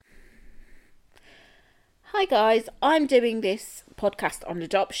Hi guys, I'm doing this podcast on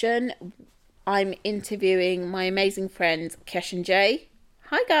adoption. I'm interviewing my amazing friends Kesh and Jay.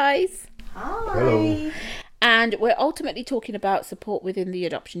 Hi guys. Hi. Hello. And we're ultimately talking about support within the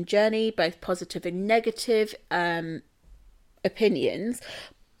adoption journey, both positive and negative opinions,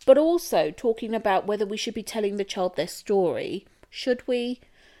 but also talking about whether we should be telling the child their story. Should we?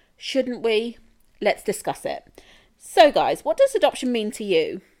 Shouldn't we? Let's discuss it. So guys, what does adoption mean to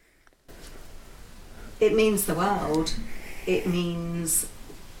you? It means the world. It means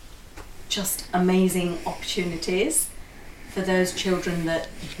just amazing opportunities for those children that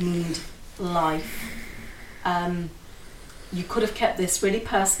need life. You could have kept this really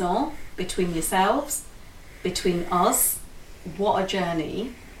personal between yourselves, between us. What a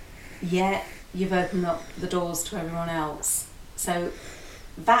journey. Yet you've opened up the doors to everyone else. So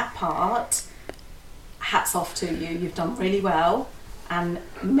that part, hats off to you. You've done really well, and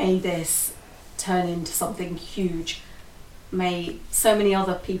may this turn into something huge. May so many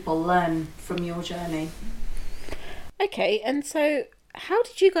other people learn from your journey. Okay, and so how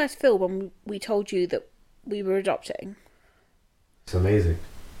did you guys feel when we told you that we were adopting? It's amazing.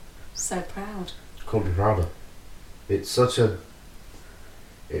 So proud. Couldn't be prouder. It's such a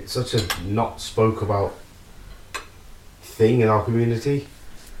not spoke about thing in our community.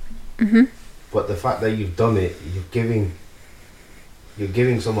 Mm-hmm. But the fact that you've done it, you're giving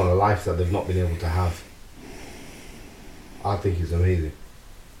someone a life that they've not been able to have. I think it's amazing.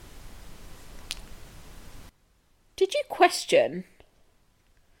 Did you question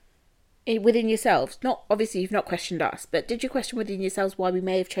within yourselves? Not obviously you've not questioned us, but did you question within yourselves why we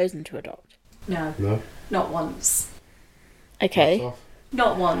may have chosen to adopt? No. No? Not once. Okay. That's off.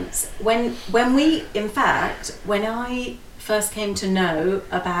 Not once. When I first came to know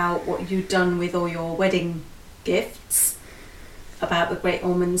about what you'd done with all your wedding gifts, about the Great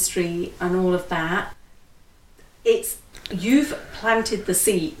Ormond Street and all of that, you've planted the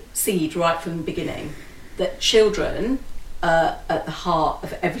seed right from the beginning that children are at the heart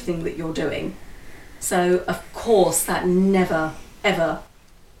of everything that you're doing. So of course that never ever,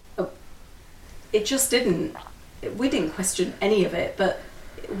 it just didn't. We didn't question any of it, but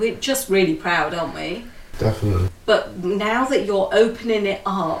we're just really proud, aren't we? Definitely. But now that you're opening it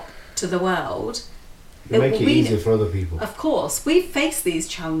up to the world, You make it easier for other people. of course, we've faced these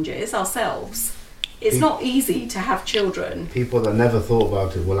challenges ourselves. It's not easy to have children. People that never thought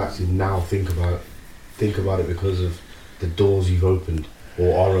about it will actually now think about it because of the doors you've opened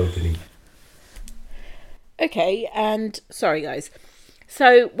or are opening. Okay, and sorry guys.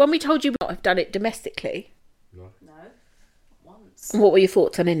 So when we told you we not have done it domestically, No, once. what were your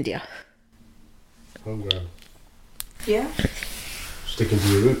thoughts on India? Homegrown. Yeah. Sticking to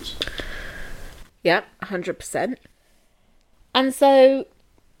your roots. Yeah, 100%. And so,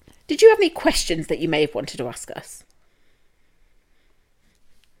 did you have any questions that you may have wanted to ask us?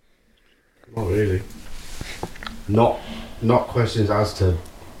 Not really. Not questions as to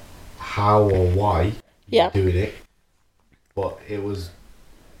how or why Yeah. you're doing it, but it was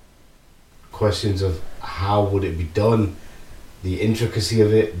questions of how would it be done, the intricacy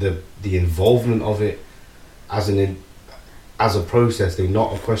of it, the involvement of it as a process thing,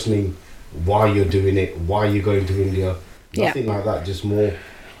 not a questioning why you're doing it, why you're going to India, nothing like that, just more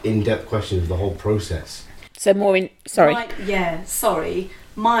in-depth questions of the whole process. So more in... Sorry.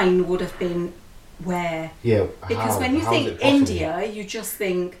 Mine would have been where. Yeah, Because when you how is think it possible? India, you just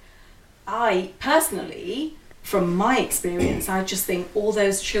think, I personally, from my experience, I just think all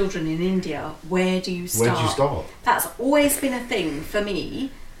those children in India, where do you start? Where do you start? That's always been a thing for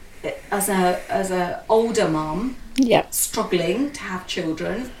me as a older mum, Yeah. struggling to have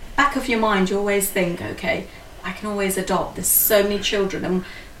children. Back of your mind, you always think, okay, I can always adopt. There's so many children. And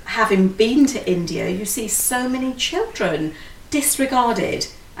having been to India, you see so many children disregarded.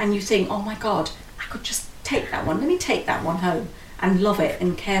 And you think, oh my God, I could just take that one. Let me take that one home and love it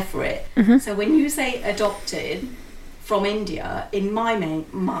and care for it. Mm-hmm. So when you say adopted from India, in my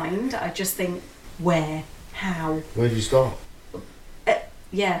mind, I just think, where? How? Where do you start?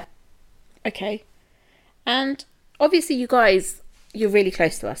 Yeah. Okay. And obviously you guys, you're really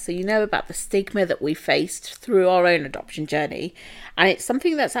close to us, so you know about the stigma that we faced through our own adoption journey. And it's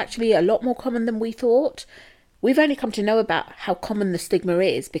something that's actually a lot more common than we thought. We've only come to know about how common the stigma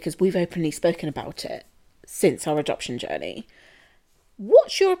is because we've openly spoken about it since our adoption journey.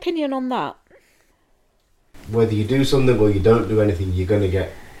 What's your opinion on that? Whether you do something or you don't do anything, you're gonna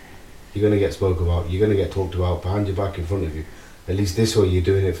get spoke about. You're gonna get talked about behind your back, in front of you. At least this way, you're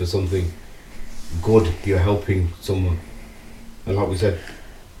doing it for something good. You're helping someone, and like we said,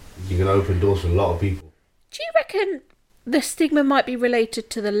 you're gonna open doors for a lot of people. Do you reckon the stigma might be related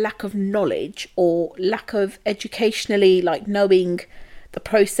to the lack of knowledge or lack of educationally, like, knowing the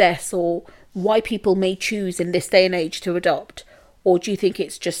process or why people may choose in this day and age to adopt? Or do you think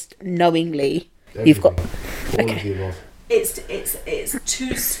it's just knowingly you've got... All of the above. It's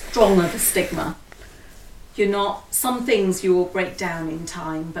too strong of a stigma. You're not... Some things you will break down in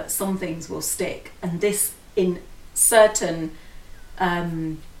time, but some things will stick. And this, in certain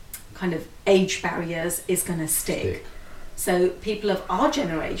kind of age barriers, is going to stick. So people of our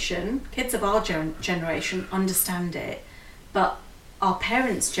generation, kids of our generation, understand it. But our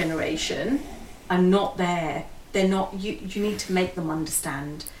parents' generation are not there. They're not... You need to make them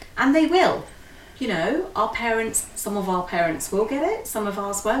understand. And they will. You know, our parents, some of our parents will get it, some of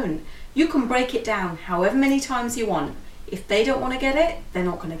ours won't. You can break it down however many times you want. If they don't want to get it, they're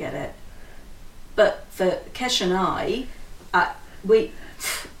not going to get it. But for Kesh and I've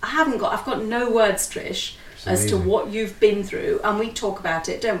got no words, Trish, as to what you've been through. And we talk about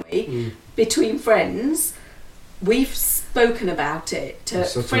it, don't we? Between friends, we've spoken about it to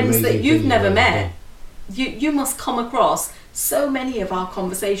friends that you've never met. You must come across so many of our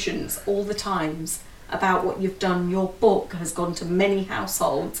conversations all the times about what you've done. Your book has gone to many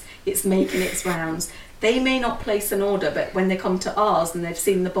households. It's making its rounds. They may not place an order, but when they come to ours and they've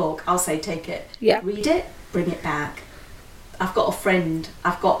seen the book, I'll say, take it. Yeah. Read it, bring it back. I've got a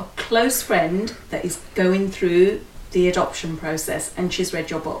close friend that is going through the adoption process, and she's read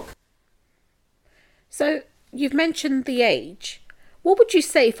your book. So you've mentioned the age. What would you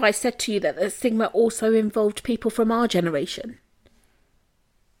say if I said to you that the stigma also involved people from our generation?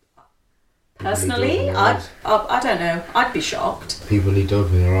 Personally, I don't know. I'd be shocked. People need to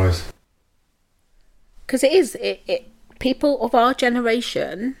open their eyes. Because it people of our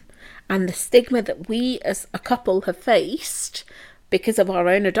generation and the stigma that we as a couple have faced because of our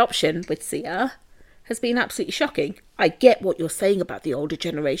own adoption with Sia has been absolutely shocking. I get what you're saying about the older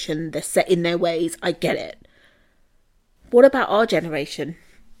generation. They're set in their ways. I get it. What about our generation?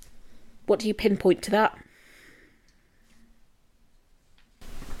 What do you pinpoint to that?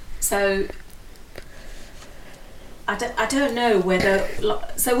 So, I don't know whether...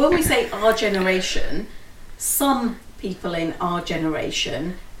 So when we say our generation, some people in our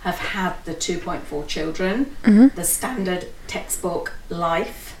generation have had the 2.4 children, the standard textbook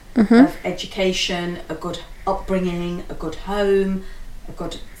life of education, a good upbringing, a good home, a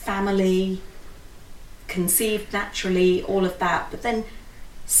good family, conceived naturally, all of that. But then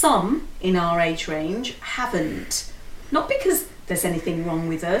some in our age range haven't. Not because there's anything wrong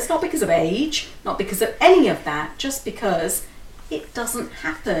with us, not because of age, not because of any of that, just because it doesn't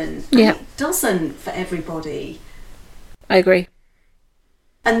happen. Yeah. It doesn't for everybody. I agree.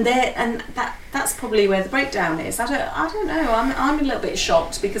 And that's probably where the breakdown is. I don't know. I'm a little bit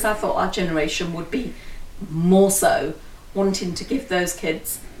shocked because I thought our generation would be more so wanting to give those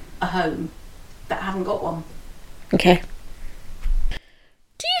kids a home that haven't got one. Okay.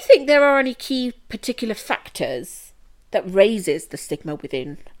 Do you think there are any key particular factors that raises the stigma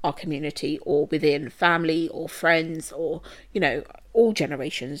within our community or within family or friends or, all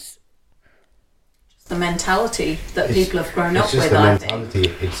generations? The mentality that people have grown up with, I think.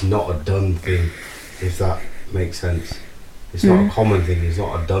 It's not a done thing, if that makes sense. It's not a common thing, it's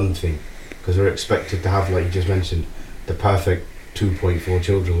not a done thing. Because we're expected to have, like you just mentioned, the perfect 2.4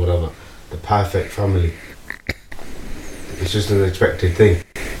 children, whatever. The perfect family. It's just an expected thing.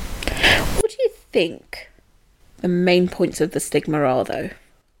 What do you think the main points of the stigma are, though?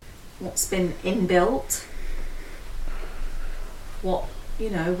 What's been inbuilt? What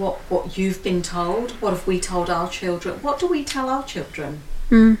you've been told? What have we told our children? What do we tell our children?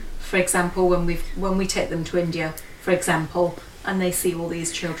 For example, when we take them to India, for example, and they see all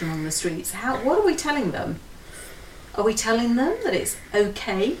these children on the streets, what are we telling them? Are we telling them that it's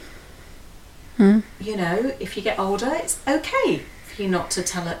okay? If you get older, it's okay for you not to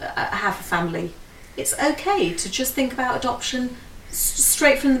have a family. It's okay to just think about adoption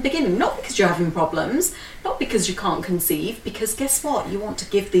straight from the beginning. Not because you're having problems, not because you can't conceive, because guess what? You want to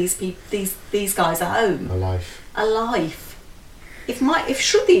give these guys a home, A life. If my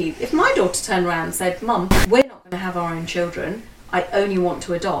daughter turned around and said, "Mum, we're not going to have our own children. I only want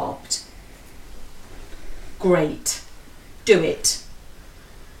to adopt." Great, do it.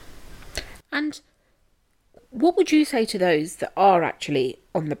 And what would you say to those that are actually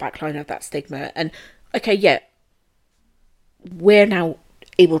on the back line of that stigma? And okay, yeah, we're now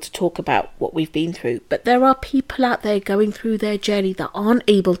able to talk about what we've been through, but there are people out there going through their journey that aren't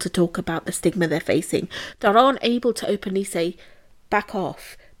able to talk about the stigma they're facing, that aren't able to openly say, back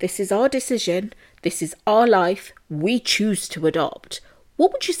off, this is our decision, this is our life, we choose to adopt.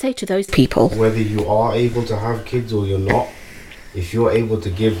 What would you say to those people? Whether you are able to have kids or you're not, if you're able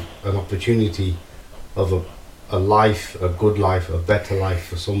to give an opportunity of a life, a good life, a better life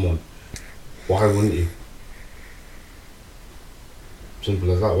for someone, why wouldn't you?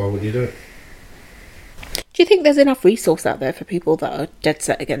 Simple as that. Why wouldn't you do it? Do you think there's enough resource out there for people that are dead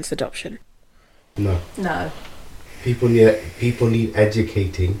set against adoption? No. No. People need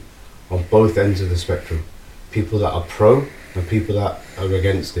educating on both ends of the spectrum. People that are pro and people that are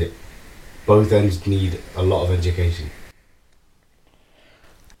against it. Both ends need a lot of education.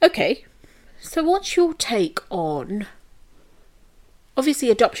 Okay, so what's your take on, obviously,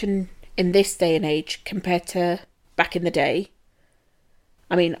 adoption in this day and age compared to back in the day?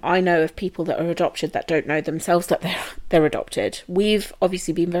 I mean, I know of people that are adopted that don't know themselves that they're adopted. We've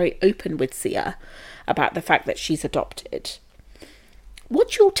obviously been very open with Sia about the fact that she's adopted.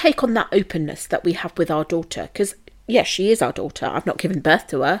 What's your take on that openness that we have with our daughter? Because, yes, she is our daughter. I've not given birth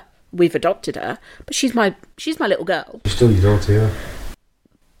to her. We've adopted her. But she's my little girl. She's still your daughter, yeah.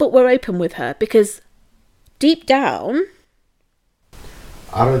 But we're open with her because deep down...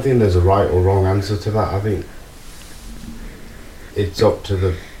 I don't think there's a right or wrong answer to that. I think it's up to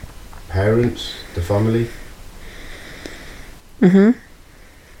the parents, the family. Mm-hmm.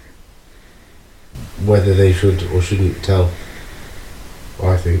 Whether they should or shouldn't tell,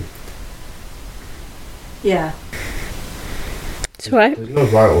 I think. Yeah. It's all right. There's no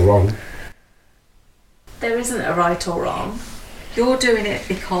right or wrong. There isn't a right or wrong. You're doing it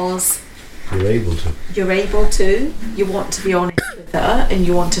because You're able to. you're able to. You want to be honest with her and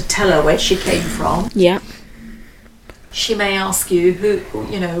you want to tell her where she came from. Yeah. She may ask you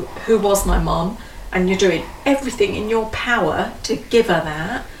who was my mum, and you're doing everything in your power to give her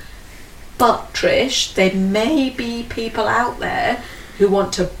that. But Trish, there may be people out there who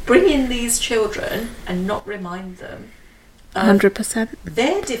want to bring in these children and not remind them of 100%.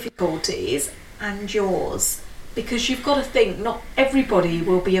 their difficulties and yours. Because you've got to think, not everybody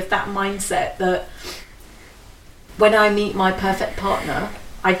will be of that mindset that when I meet my perfect partner,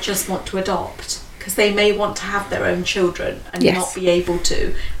 I just want to adopt. Because they may want to have their own children and Yes. not be able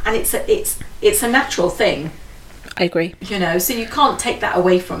to. And it's a natural thing, I agree. so you can't take that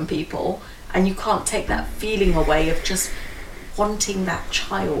away from people, and you can't take that feeling away of just wanting that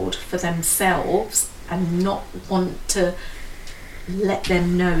child for themselves and not want to let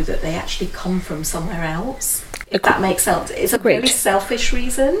them know that they actually come from somewhere else. If that makes sense. It's a very Agreed. selfish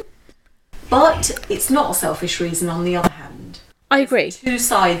reason, but it's not a selfish reason on the other hand. I agree. Two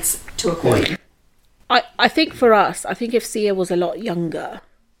sides to a coin. I think for us, I think if Sia was a lot younger,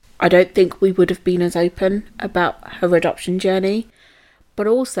 I don't think we would have been as open about her adoption journey. But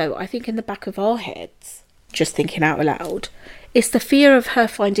also, I think in the back of our heads, just thinking out loud, it's the fear of her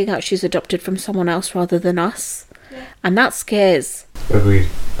finding out she's adopted from someone else rather than us. Yeah. And that scares Agreed.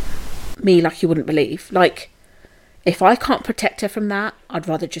 me like you wouldn't believe. Like, if I can't protect her from that, I'd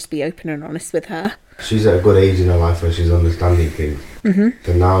rather just be open and honest with her. She's at a good age in her life where she's understanding things. Mm-hmm.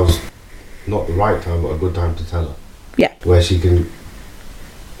 So now's not the right time, but a good time to tell her. Yeah. Where she can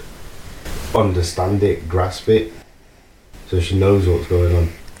understand it, grasp it, so she knows what's going on.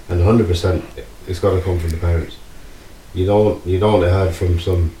 And 100%, it's got to come from the parents. You don't want to hear from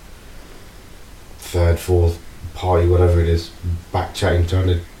some third, fourth party, whatever it is, back chatting, trying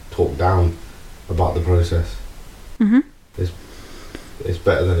to talk down about the process. Mm-hmm. It's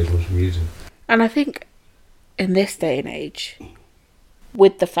better that it comes from you two. And I think in this day and age,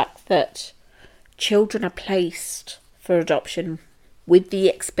 with the fact that children are placed for adoption with the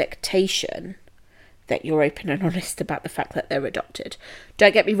expectation that you're open and honest about the fact that they're adopted.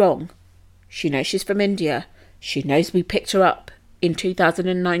 Don't get me wrong. She knows she's from India. She knows we picked her up in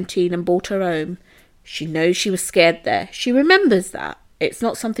 2019 and brought her home. She knows she was scared there. She remembers that. It's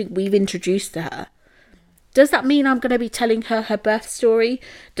not something we've introduced to her. Does that mean I'm going to be telling her her birth story?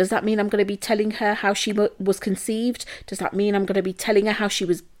 Does that mean I'm going to be telling her how she was conceived? Does that mean I'm going to be telling her how she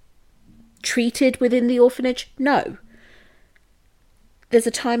was treated within the orphanage? No. There's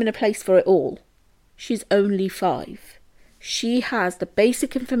a time and a place for it all. She's only 5. She has the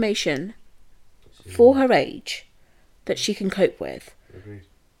basic information for her age that she can cope with. Agreed.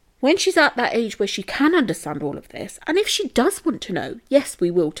 When she's at that age where she can understand all of this, and if she does want to know, yes,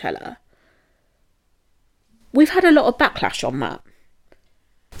 we will tell her. We've had a lot of backlash on that.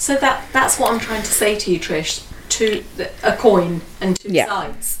 So that's what I'm trying to say to you, Trish. A coin and two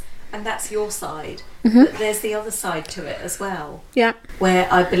sides. And that's your side. Mm-hmm. But there's the other side to it as well. Yeah.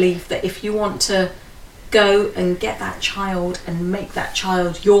 Where I believe that if you want to go and get that child and make that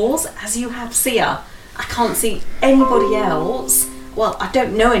child yours, as you have Sia, I can't see anybody else, well, I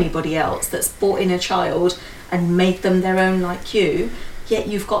don't know anybody else that's brought in a child and made them their own like you. yet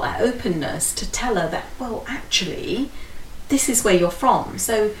you've got that openness to tell her that, well, actually, this is where you're from.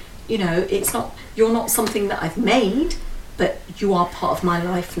 So, you know, you're not something that I've made, but you are part of my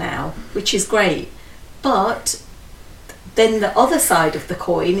life now, which is great. But then the other side of the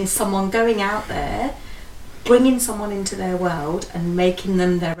coin is someone going out there, bringing someone into their world and making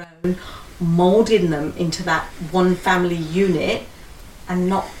them their own, moulding them into that one family unit, and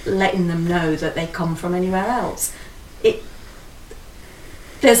not letting them know that they come from anywhere else.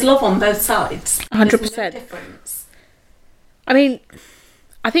 There's love on both sides. 100%. There's no difference. I mean,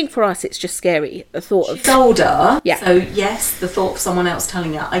 I think for us it's just scary, the thought of... She's older, yeah. So yes, the thought of someone else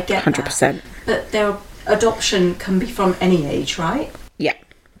telling her, I get 100%. that. But adoption can be from any age, right? Yeah.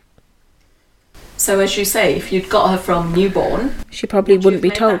 So as you say, if you'd got her from newborn... She probably wouldn't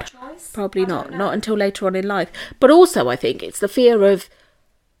be told. Probably I not. don't know. Not until later on in life. But also, I think it's the fear of,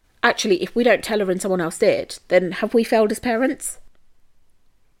 actually, if we don't tell her and someone else did, then have we failed as parents?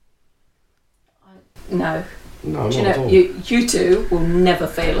 No. No, Do you not at know, all. you two will never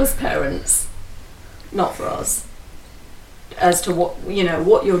fail as parents. Not for us. As to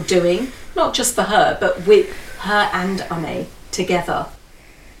what you're doing, not just for her, but with her and Annie together.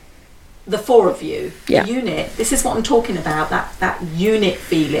 The four of you, Yeah. the unit. This is what I'm talking about. That unit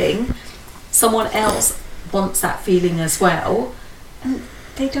feeling. Someone else wants that feeling as well, and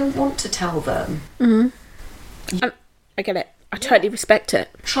they don't want to tell them. Mm-hmm. I get it. I totally respect it.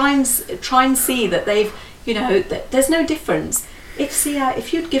 Try and see that they've, that there's no difference.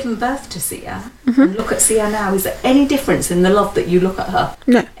 If you'd given birth to Sia and look at Sia now, is there any difference in the love that you look at her?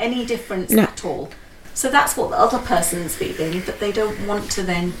 No. Any difference No. at all? So that's what the other person's feeling, but they don't want to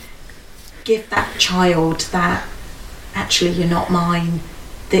then give that child that, actually, you're not mine.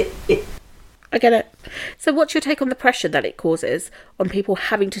 I get it. So what's your take on the pressure that it causes on people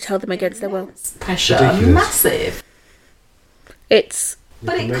having to tell them against their will? Pressure, Ridiculous. massive. It's...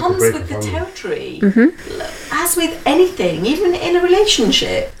 But You it can make or comes break with a the family. territory. Mm-hmm. As with anything, even in a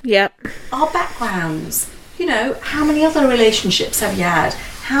relationship, Yeah. our backgrounds. How many other relationships have you had?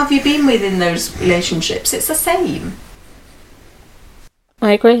 How have you been within those relationships? It's the same.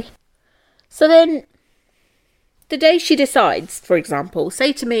 I agree. So then, the day she decides, for example,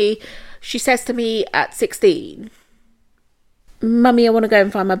 she says to me at 16, Mummy, I want to go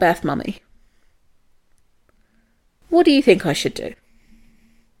and find my birth mummy. What do you think I should do?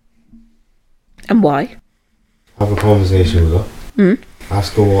 And why? Have a conversation with her.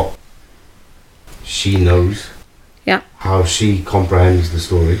 Ask her what she knows. Yeah. How she comprehends the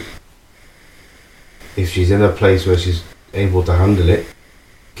story. If she's in a place where she's able to handle it,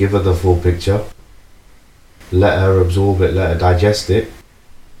 give her the full picture. Let her absorb it, let her digest it.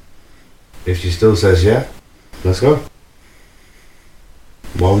 If she still says yeah, let's go.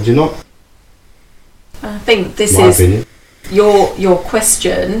 Why would you not? I think this My is opinion. your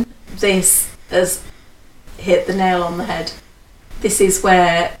question. This has hit the nail on the head. This is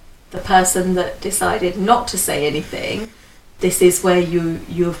where the person that decided not to say anything, this is where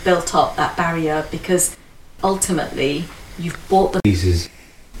you've built up that barrier, because ultimately you've bought the Pieces,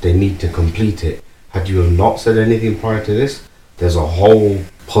 they need to complete it. Had you have not said anything prior to this, there's a whole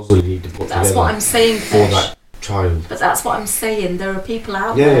puzzle you need to put That's together what I'm saying, for Fish. that child. But that's what I'm saying. There are people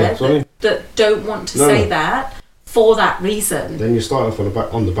out Yeah, there that's what I mean. that don't want to No. say that for that reason. Then you start off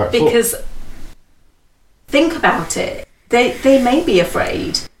on the back foot. Because think about it. They may be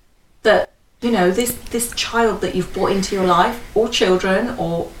afraid that, this child that you've brought into your life, or children,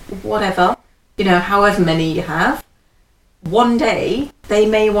 or whatever, however many you have, one day they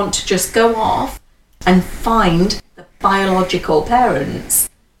may want to just go off and find the biological parents.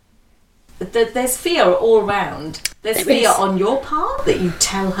 There's fear all around. There's There fear is. on your part that you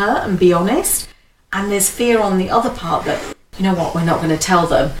tell her and be honest, and there's fear on the other part that, you know what, we're not going to tell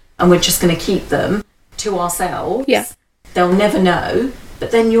them and we're just going to keep them to ourselves. Yeah. They'll never know. But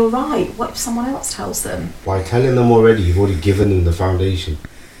then you're right. What if someone else tells them? By telling them already, you've already given them the foundation.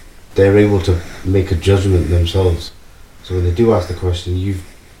 They're able to make a judgment themselves. So when they do ask the question,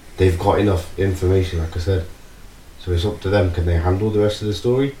 they've got enough information, like I said. So it's up to them. Can they handle the rest of the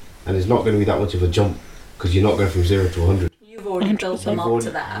story? And it's not going to be that much of a jump, because you're not going from 0 to 100. You've already built them up to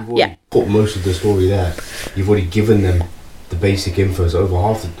that. You've already put most of the story there. You've already given them the basic info. So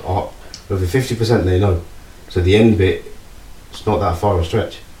over 50% they know. So the end bit, it's not that far a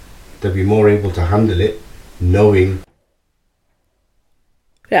stretch. They'll be more able to handle it, knowing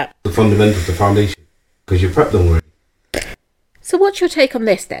Yeah. the fundamentals, the foundation, because you prepped them already. So what's your take on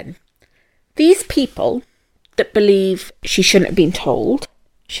this then? These people that believe she shouldn't have been told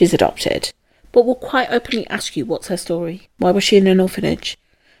she's adopted, but will quite openly ask you what's her story. Why was she in an orphanage?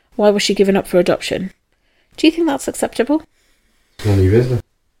 Why was she given up for adoption? Do you think that's acceptable? None of your business.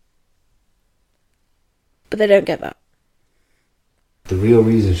 But they don't get that. The real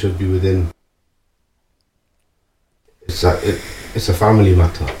reason should be within. It's a family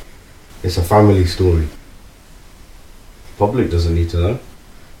matter. It's a family story. Public doesn't need to know.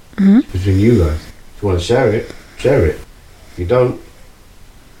 Mm-hmm. It's between you guys. If you want to share it, share it. If you don't.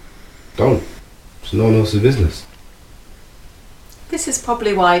 It's no one else's business. This is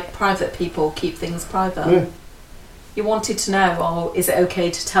probably why private people keep things private. Yeah. You wanted to know, oh, is it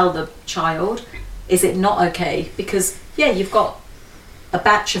okay to tell the child? Is it not okay? Because, yeah, you've got a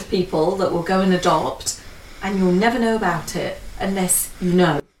batch of people that will go and adopt and you'll never know about it unless you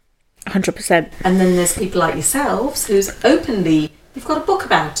know. 100%. And then there's people like yourselves who's openly, you've got a book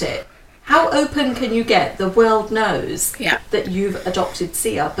about it. How open can you get? The world knows that you've adopted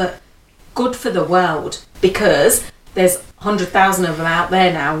Sia, but good for the world, because there's 100,000 of them out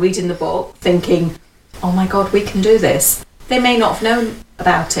there now reading the book thinking, oh my God, we can do this. They may not have known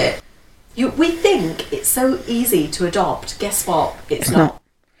about it. We think it's so easy to adopt. Guess what? It's not.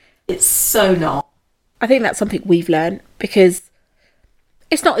 It's so not. I think that's something we've learned, because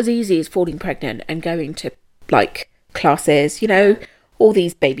it's not as easy as falling pregnant and going to like classes, you know, all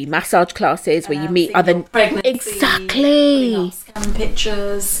these baby massage classes where you meet other pregnancy, exactly scan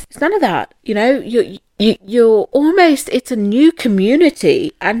pictures. It's none of that, you know. You're almost, it's a new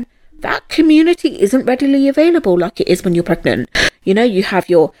community, and that community isn't readily available like it is when you're pregnant. You know, you have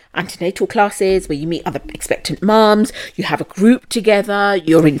your antenatal classes where you meet other expectant mums, you have a group together,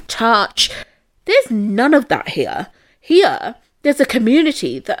 you're in touch. There's none of that here. Here, there's a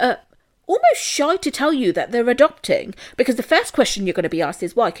community that are almost shy to tell you that they're adopting, because the first question you're going to be asked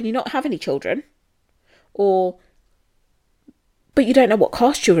is, why can you not have any children? Or, but you don't know what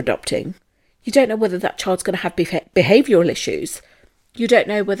caste you're adopting. You don't know whether that child's going to have behavioural issues. You don't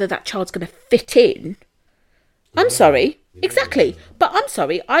know whether that child's going to fit in. I'm sorry. Exactly. But I'm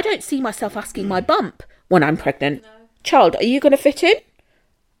sorry, I don't see myself asking my bump when I'm pregnant. No. Child, are you going to fit in?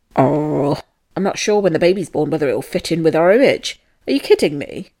 Oh, I'm not sure when the baby's born whether it will fit in with our image. Are you kidding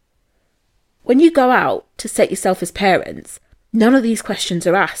me? When you go out to set yourself as parents, none of these questions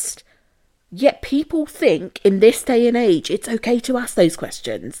are asked. Yet people think in this day and age it's okay to ask those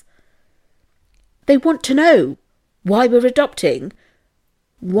questions. They want to know why we're adopting,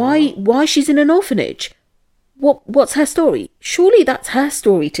 why she's in an orphanage. What's her story? Surely that's her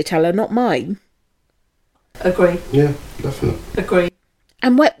story to tell her, not mine. Agree. Yeah, definitely. Agree.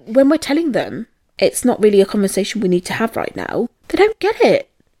 And when we're telling them it's not really a conversation we need to have right now, they don't get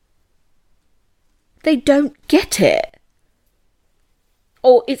it. They don't get it.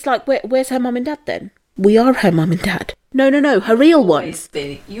 Or it's like, where's her mum and dad then? We are her mum and dad. No, her real ones.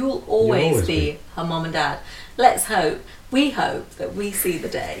 You'll always be her mum and dad. We hope that we see the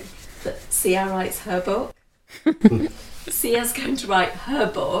day that Sia writes her book. Sia's going to write her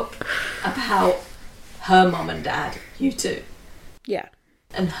book about her mum and dad, you two. Yeah.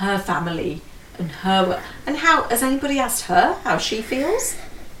 And her family and her... And how... Has anybody asked her how she feels?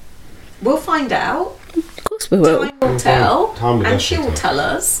 We'll find out. Of course we will. Time will tell. And she will tell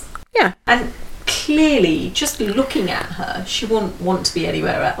us. Yeah. And clearly, just looking at her, she wouldn't want to be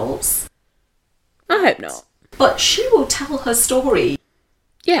anywhere else. I hope not. But she will tell her story.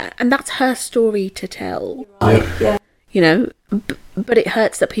 Yeah, and that's her story to tell. Right, yeah. You know, but it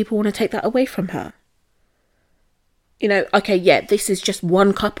hurts that people want to take that away from her. You know, okay, yeah, this is just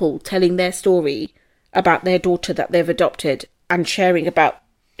one couple telling their story about their daughter that they've adopted and sharing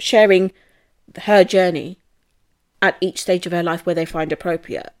her journey at each stage of her life where they find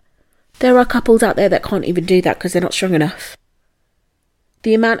appropriate. There are couples out there that can't even do that because they're not strong enough.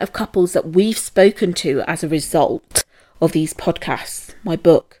 The amount of couples that we've spoken to as a result of these podcasts, my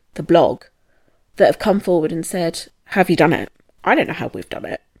book, the blog, that have come forward and said, have you done it? I don't know how we've done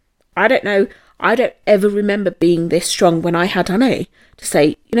it. I don't know. I don't ever remember being this strong when I had Honey to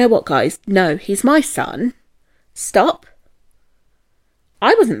say, you know what, guys? No, he's my son. Stop.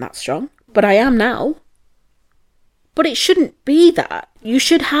 I wasn't that strong, but I am now. But it shouldn't be that. You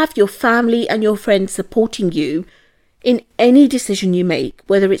should have your family and your friends supporting you in any decision you make,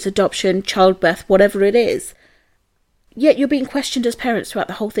 whether it's adoption, childbirth, whatever it is. Yet you're being questioned as parents throughout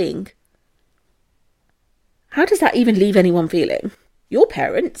the whole thing. How does that even leave anyone feeling? You're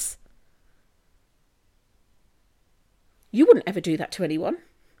parents. You wouldn't ever do that to anyone,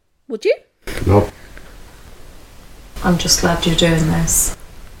 would you? No. I'm just glad you're doing this.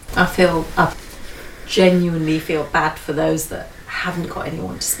 I genuinely feel bad for those that haven't got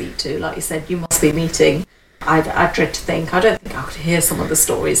anyone to speak to. Like you said, you must be meeting. I dread to think. I don't think I could hear some of the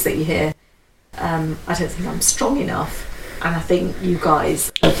stories that you hear. I don't think I'm strong enough And I think you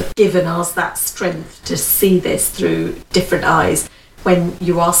guys have given us that strength to see this through different eyes. When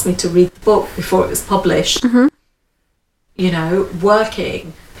you asked me to read the book before it was published, you know,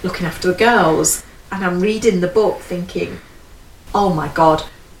 working, looking after the girls, and I'm reading the book thinking, oh my God,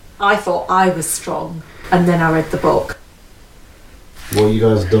 I thought I was strong. And then I read the book. What you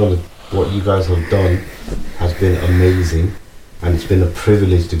guys have done has been amazing, and it's been a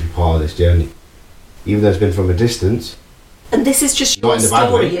privilege to be part of this journey. Even though it's been from a distance. And this is just your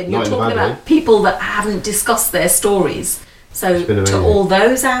story, and you're talking about people that haven't discussed their stories. So to all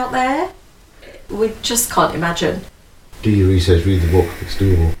those out there, we just can't imagine. Do your research, read the book, it's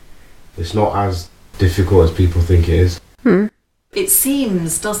doable. It's not as difficult as people think it is. It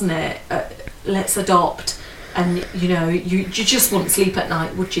seems, doesn't it, let's adopt, and you know, you just wouldn't sleep at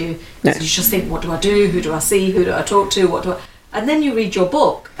night, would you? No. So you just think, what do I do, who do I see, who do I talk to, and then you read your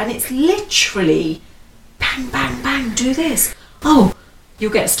book and it's literally bang, bang, bang, do this. Oh,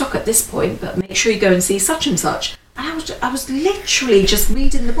 you'll get stuck at this point, but make sure you go and see such and such. And I was literally just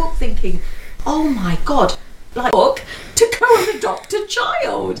reading the book thinking, oh my God, like book to go and adopt a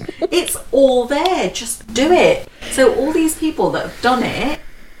child. It's all there, just do it. So all these people that have done it,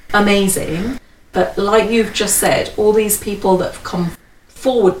 amazing. But like you've just said, all these people that have come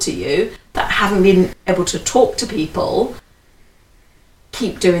forward to you that haven't been able to talk to people,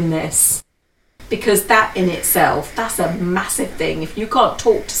 keep doing this. Because that in itself, that's a massive thing. If you can't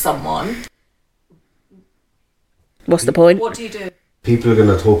talk to someone, what's the point? What do you do? People are going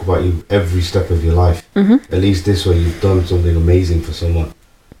to talk about you every step of your life. At least this way you've done something amazing for someone.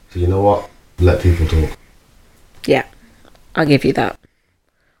 So you know what? Let people talk. Yeah, I'll give you that.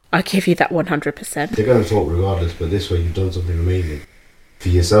 I give you that 100%. They're going to talk regardless, but this way you've done something amazing. For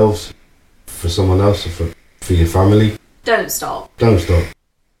yourselves, for someone else, or for your family. Don't stop. Don't stop.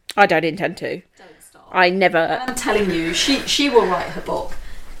 I don't intend to. Don't stop. I never... I'm telling you, she will write her book.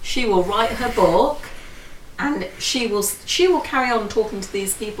 She will write her book, and she will carry on talking to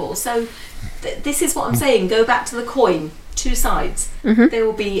these people. So this is what I'm saying. Go back to the coin. Two sides. There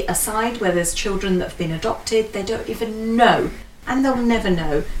will be a side where there's children that have been adopted. They don't even know. And they'll never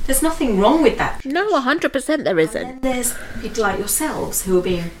know. There's nothing wrong with that. No, 100% there isn't. And then there's people like yourselves who are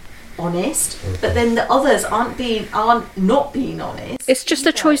being honest, but then the others aren't not being honest. It's just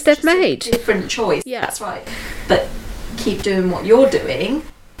a choice they've made. A different choice. Yeah. That's right. But keep doing what you're doing,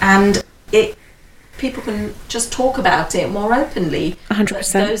 and people can just talk about it more openly.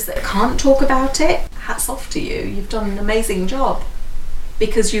 100%. But those that can't talk about it, hats off to you. You've done an amazing job,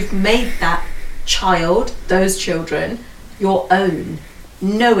 because you've made that child, those children, your own,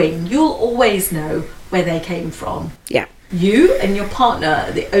 knowing you'll always know where they came from. Yeah. You and your partner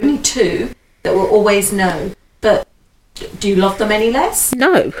are the only two that will always know. But do you love them any less?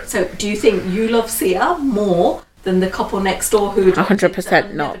 No. So do you think you love Sia more than the couple next door who adopted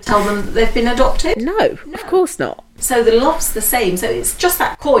 100% not. never tell them that they've been adopted? No, of course not. So the love's the same. So it's just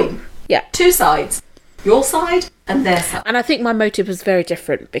that coin. Yeah. Two sides. Your side and their side. And I think my motive was very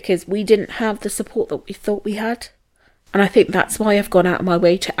different, because we didn't have the support that we thought we had. And I think that's why I've gone out of my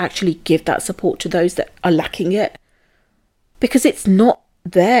way to actually give that support to those that are lacking it. Because it's not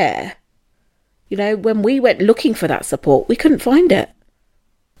there. You know, when we went looking for that support, we couldn't find it.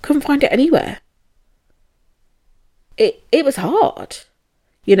 Couldn't find it anywhere. It was hard.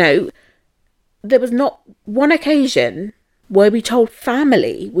 You know, there was not one occasion where we told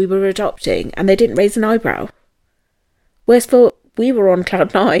family we were adopting and they didn't raise an eyebrow. Whereas we were on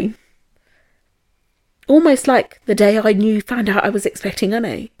cloud nine. Almost like the day I found out I was expecting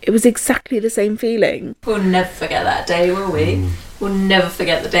Annie. It was exactly the same feeling. We'll never forget that day, will we? We'll never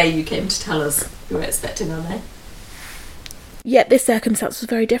forget the day you came to tell us you were expecting Annie. Yet this circumstance was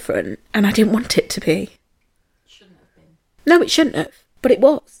very different, and I didn't want it to be. Shouldn't have been. No, it shouldn't have, but it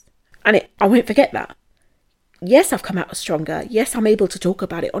was. And I won't forget that. Yes, I've come out stronger. Yes, I'm able to talk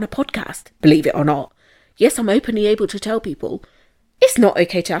about it on a podcast, believe it or not. Yes, I'm openly able to tell people, it's not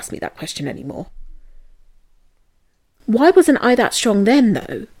okay to ask me that question anymore. Why wasn't I that strong then,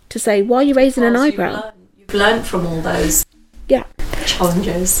 though, to say, why are you raising an eyebrow? You've learned from all those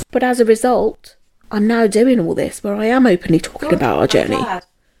challenges. But as a result, I'm now doing all this where I am openly talking about our journey. Glad,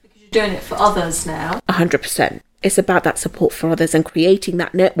 because you're doing it for others now. 100%. It's about that support for others and creating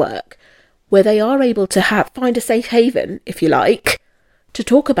that network where they are able to find a safe haven, if you like, to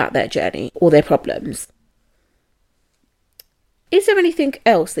talk about their journey or their problems. Is there anything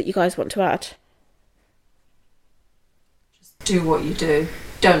else that you guys want to add? Do what you do.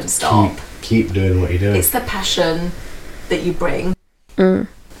 Don't stop. Keep doing what you're doing. It's the passion that you bring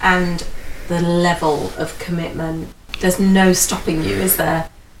and the level of commitment. There's no stopping you, is there?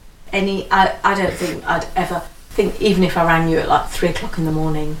 I don't think I'd ever... I think even if I rang you at like 3 o'clock in the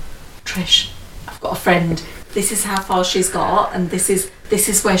morning, Trish, I've got a friend, this is how far she's got, and this is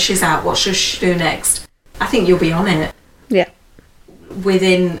where she's at, what should she do next? I think you'll be on it. Yeah.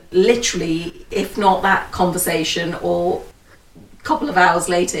 Within literally, if not that conversation or a couple of hours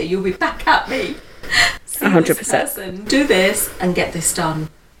later, you'll be back at me. 100%. Do this and get this done.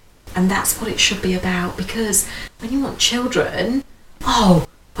 And that's what it should be about, because when you want children,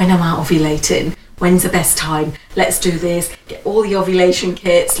 when am I ovulating? When's the best time? Let's do this. Get all the ovulation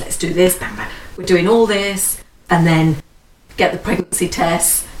kits. Let's do this. Bang, bang. We're doing all this. And then get the pregnancy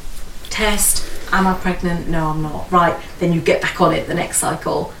test. Am I pregnant? No, I'm not. Right. Then you get back on it the next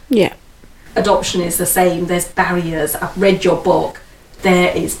cycle. Yeah. Adoption is the same. There's barriers. I've read your book.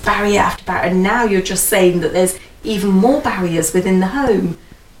 There is barrier after barrier. And now you're just saying that there's even more barriers within the home,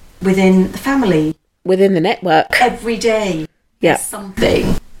 within the family, within the network. Every day. Yeah.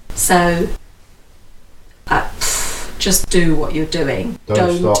 Something. So just do what you're doing.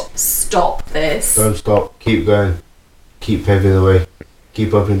 Don't stop this. Don't stop. Keep going. Keep paving the way.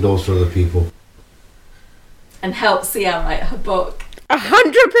 Keep opening doors for other people. And help Sia write her book.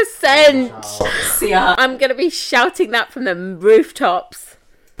 100%. Sia. I'm going to be shouting that from the rooftops.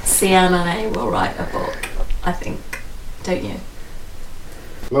 Sia and I will write a book, I think. Don't you?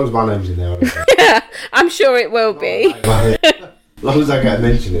 As long as my name's in there, I don't care. Yeah, I'm sure it will be. As long as I get a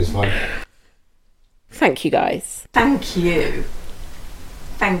mention, it's fine. Thank you, guys. Thank you.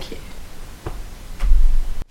 Thank you.